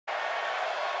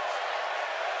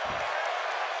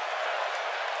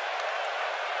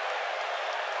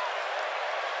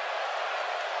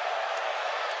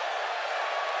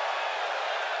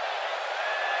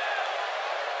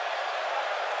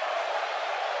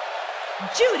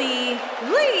Judy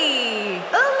Lee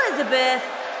Elizabeth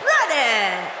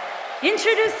Braddock.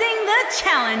 Introducing the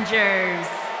challengers,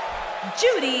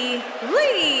 Judy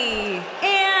Lee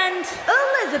and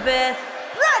Elizabeth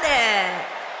Braddock.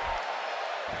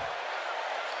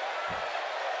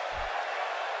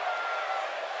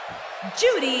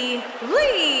 Judy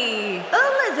Lee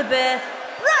Elizabeth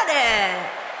Braddock.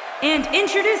 And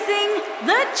introducing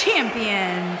the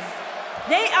champions,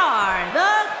 they are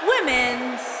the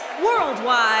Women's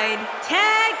Worldwide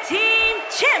Tag Team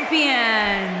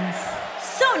Champions,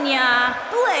 Sonya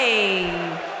Blade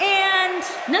and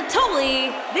Natoli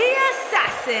the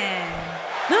Assassin,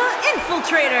 the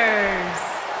Infiltrators.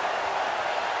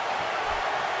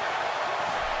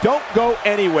 Don't go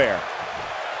anywhere.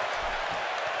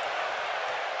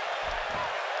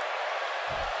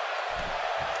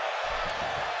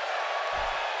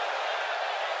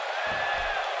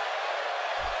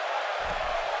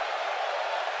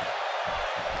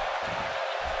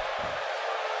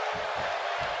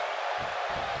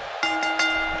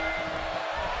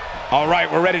 All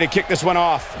right, we're ready to kick this one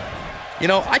off. You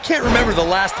know, I can't remember the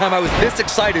last time I was this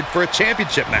excited for a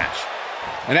championship match.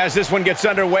 And as this one gets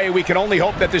underway, we can only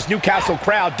hope that this Newcastle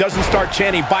crowd doesn't start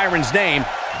chanting Byron's name.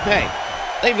 Hey,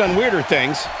 they've done weirder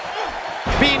things.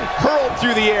 Being hurled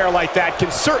through the air like that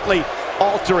can certainly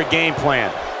alter a game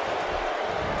plan.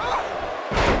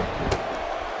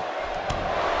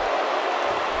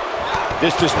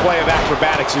 This display of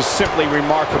acrobatics is simply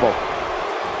remarkable.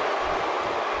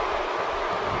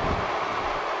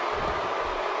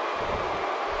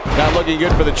 Not looking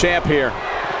good for the champ here.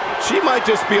 She might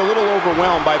just be a little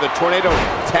overwhelmed by the Tornado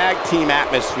Tag Team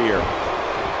atmosphere.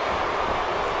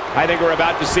 I think we're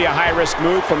about to see a high-risk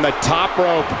move from the top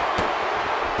rope.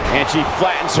 And she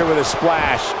flattens her with a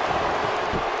splash.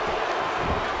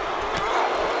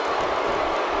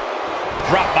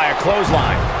 Dropped by a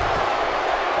clothesline.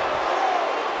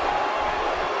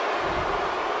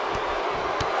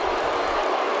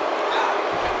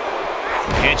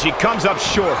 And she comes up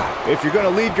short. If you're going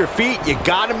to leave your feet, you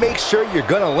got to make sure you're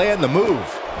going to land the move.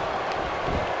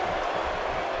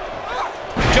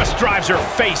 Just drives her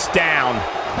face down.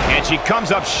 And she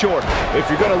comes up short. If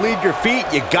you're going to leave your feet,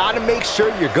 you got to make sure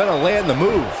you're going to land the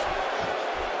move.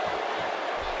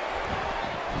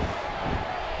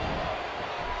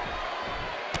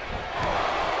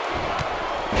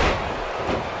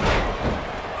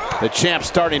 The champ's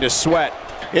starting to sweat.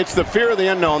 It's the fear of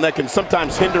the unknown that can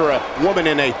sometimes hinder a woman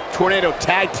in a Tornado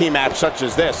Tag Team match such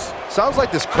as this. Sounds like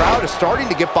this crowd is starting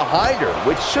to get behind her,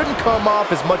 which shouldn't come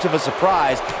off as much of a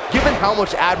surprise, given how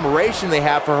much admiration they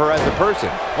have for her as a person.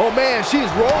 Oh man, she's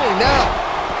rolling now.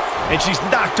 And she's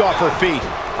knocked off her feet.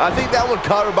 I think that one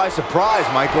caught her by surprise,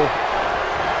 Michael.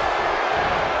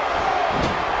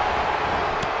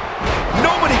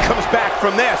 Nobody comes back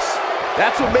from this.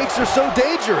 That's what makes her so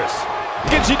dangerous.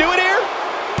 Can she do it here?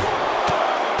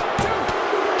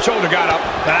 Shoulder got up,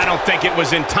 but I don't think it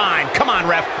was in time. Come on,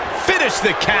 ref. Finish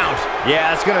the count.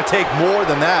 Yeah, it's going to take more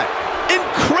than that.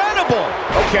 Incredible.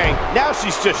 Okay, now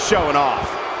she's just showing off.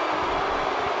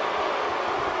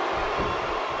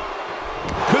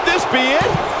 Could this be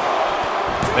it?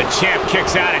 The champ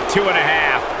kicks out at 2.5.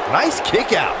 Nice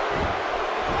kick out.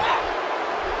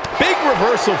 Big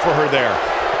reversal for her there.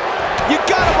 You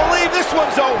gotta believe this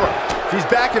one's over. She's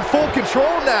back in full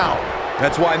control now.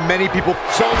 That's why many people...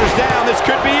 Shoulders down, this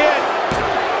could be it.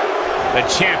 The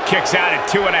champ kicks out at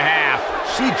 2.5.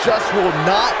 She just will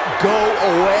not go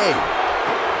away.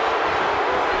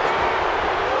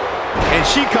 And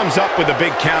she comes up with a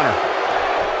big counter.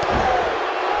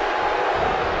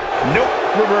 Nope,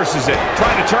 reverses it.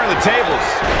 Trying to turn the tables.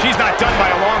 She's not done by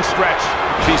a long stretch.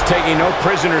 She's taking no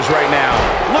prisoners right now.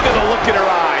 Look at the look in her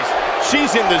eyes.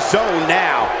 She's in the zone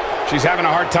now. She's having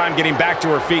a hard time getting back to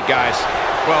her feet, guys.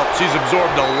 Well, she's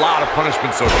absorbed a lot of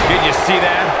punishment so far. Did you see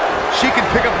that? She can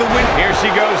pick up the win. Here she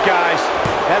goes, guys.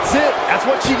 That's it. That's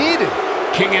what she needed.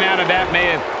 Kicking out of that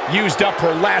may have used up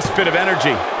her last bit of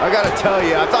energy. I gotta tell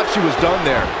you, I thought she was done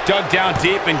there. Dug down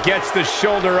deep and gets the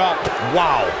shoulder up.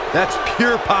 Wow. That's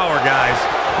pure power, guys.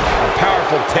 A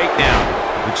powerful takedown.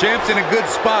 The champ's in a good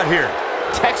spot here.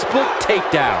 Textbook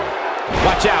takedown.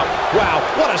 Watch out. Wow,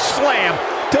 what a slam.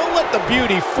 Don't let the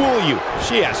beauty fool you.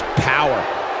 She has power.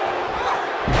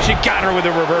 She got her with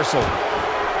a reversal.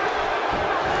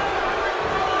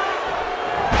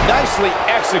 Nicely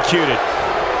executed.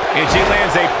 And she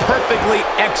lands a perfectly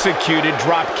executed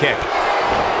drop kick.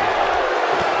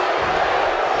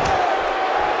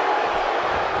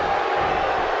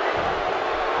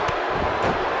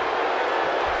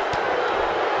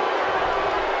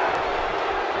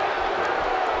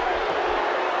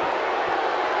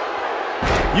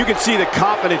 You can see the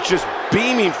confidence just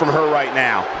beaming from her right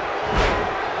now.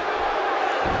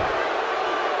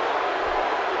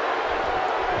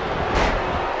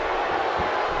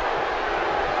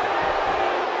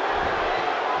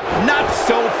 Not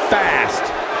so fast.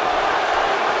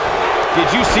 Did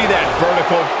you see that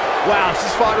vertical? Wow,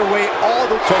 she's fought her way all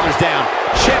the shoulders down.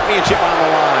 Championship on the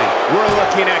line. We're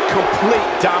looking at complete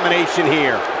domination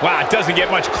here. Wow, it doesn't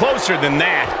get much closer than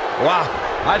that. Wow,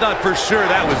 I thought for sure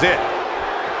that was it.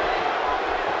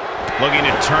 Looking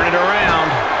to turn it around.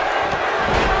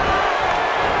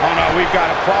 Oh no, we've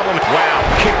got a problem. Wow,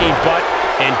 kicking butt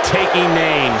and taking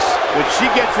names. When she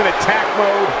gets in attack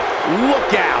mode,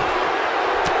 look out.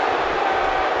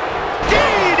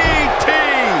 DDT!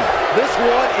 This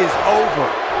one is over.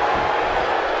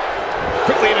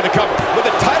 Quickly into the cover with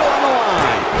the title on the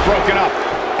line. Broken up,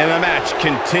 and the match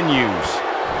continues.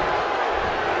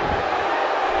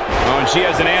 Oh, and she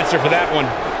has an answer for that one.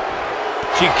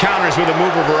 She counters with a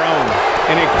move of her own.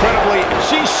 And incredibly,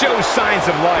 she shows signs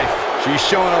of life. She's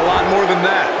showing a lot more than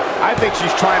that. I think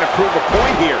she's trying to prove a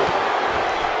point here.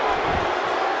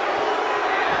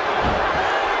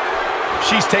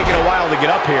 She's taking a while to get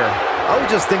up here. I was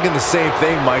just thinking the same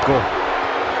thing, Michael.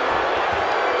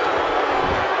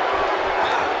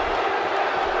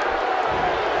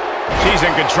 She's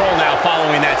in control now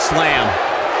following that slam.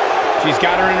 She's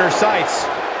got her in her sights.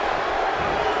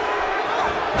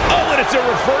 Oh, and it's a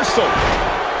reversal.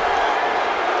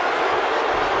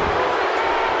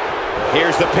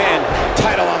 Here's the pin.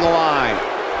 Title on the line.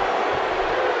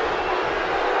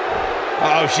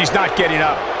 Oh, she's not getting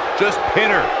up. Just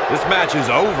pin her. This match is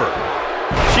over.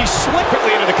 She slipped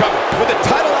quickly into the cover with the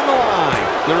title on the line.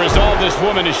 The resolve this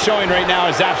woman is showing right now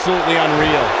is absolutely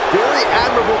unreal. Very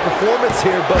admirable performance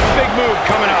here, but big move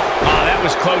coming up. Oh, that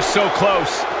was close, so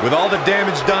close. With all the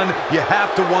damage done, you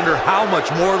have to wonder how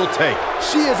much more it'll take.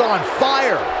 She is on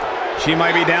fire. She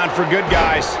might be down for good,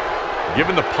 guys.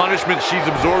 Given the punishment she's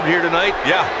absorbed here tonight,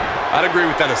 yeah, I'd agree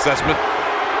with that assessment.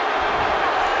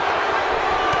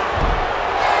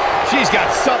 She's got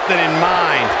something in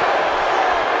mind.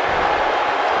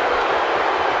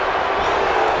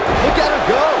 Look at her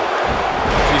go.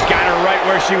 She's got her right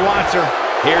where she wants her.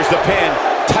 Here's the pin.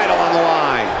 Title on the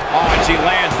line. Oh, and she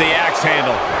lands the axe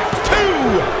handle.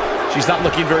 2! She's not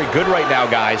looking very good right now,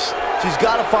 guys. She's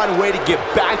got to find a way to get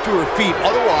back to her feet.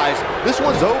 Otherwise, this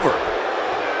one's over.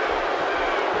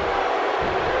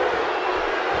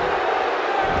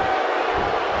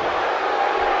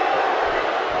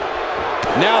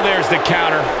 Now there's the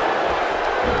counter.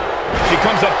 She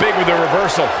comes up big with a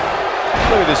reversal.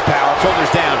 Look at this power.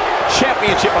 Shoulders down.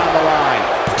 Championship on the line.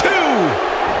 2!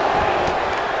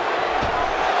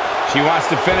 She wants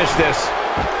to finish this.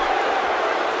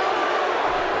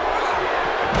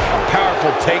 A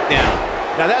powerful takedown.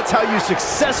 Now that's how you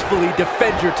successfully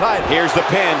defend your title. Here's the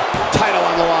pin. Title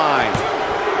on the line.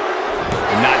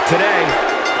 Not today.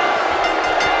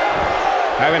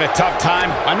 Having a tough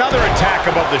time. Another attack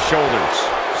above the shoulders.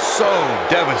 So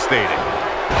devastating.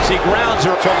 She grounds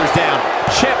her shoulders down.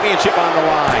 Championship on the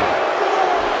line.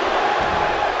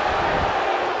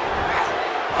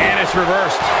 And it's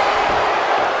reversed.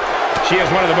 She has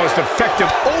one of the most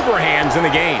effective overhands in the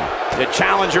game. The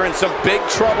challenger in some big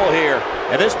trouble here.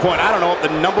 At this point, I don't know if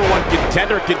the #1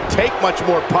 contender can take much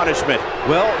more punishment.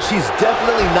 Well, she's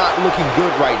definitely not looking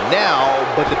good right now,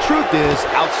 but the truth is,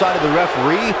 outside of the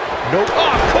referee, nope.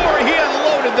 Oh, Corey, he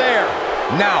unloaded there.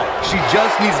 Now, she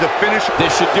just needs to finish.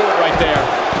 This should do it right there.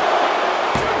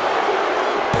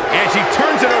 And she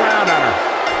turns it around on her.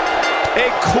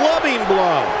 A clubbing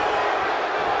blow.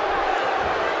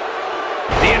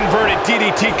 The inverted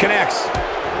DDT connects.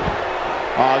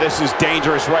 Oh, this is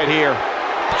dangerous right here.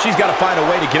 She's got to find a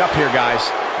way to get up here, guys.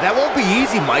 That won't be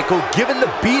easy, Michael, given the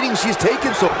beating she's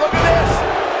taken. So look at this.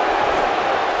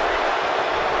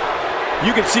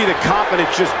 You can see the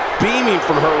confidence just beaming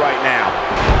from her right now.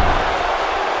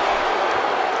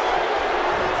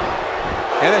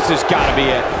 And this has got to be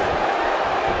it.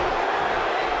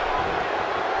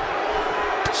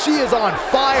 She is on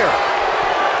fire.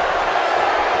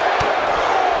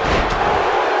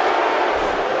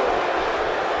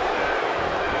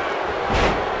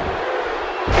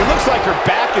 It looks like her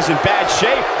back is in bad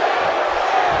shape.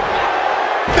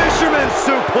 Fisherman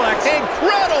suplex.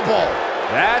 Incredible.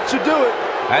 That should do it.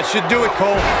 That should do it,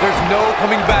 Cole. There's no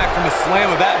coming back from a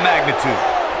slam of that magnitude.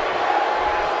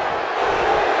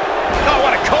 Oh,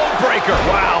 what a code breaker.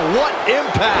 Wow, what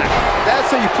impact. That's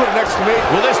how you put an exclamation.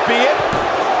 Will this be it?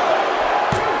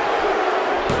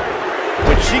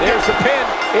 When she gets the pin,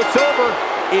 it's over.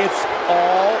 It's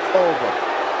all over.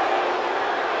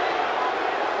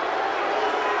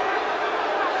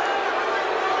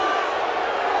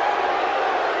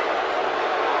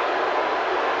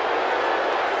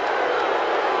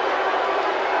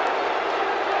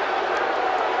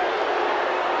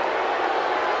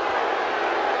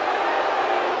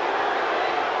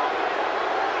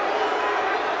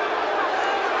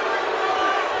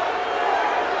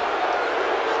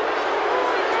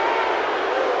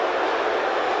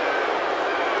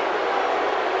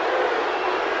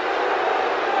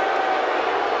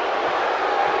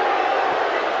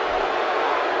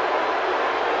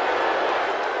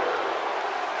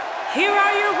 here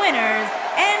are your winners,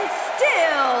 and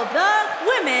still the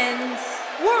Women's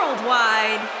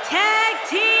Worldwide Tag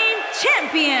Team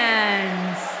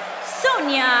Champions,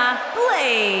 Sonya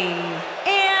Blade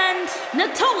and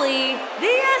Natoli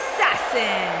the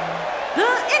Assassin, the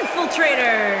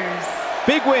Infiltrators.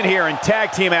 Big win here in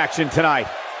tag team action tonight.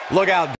 Look out.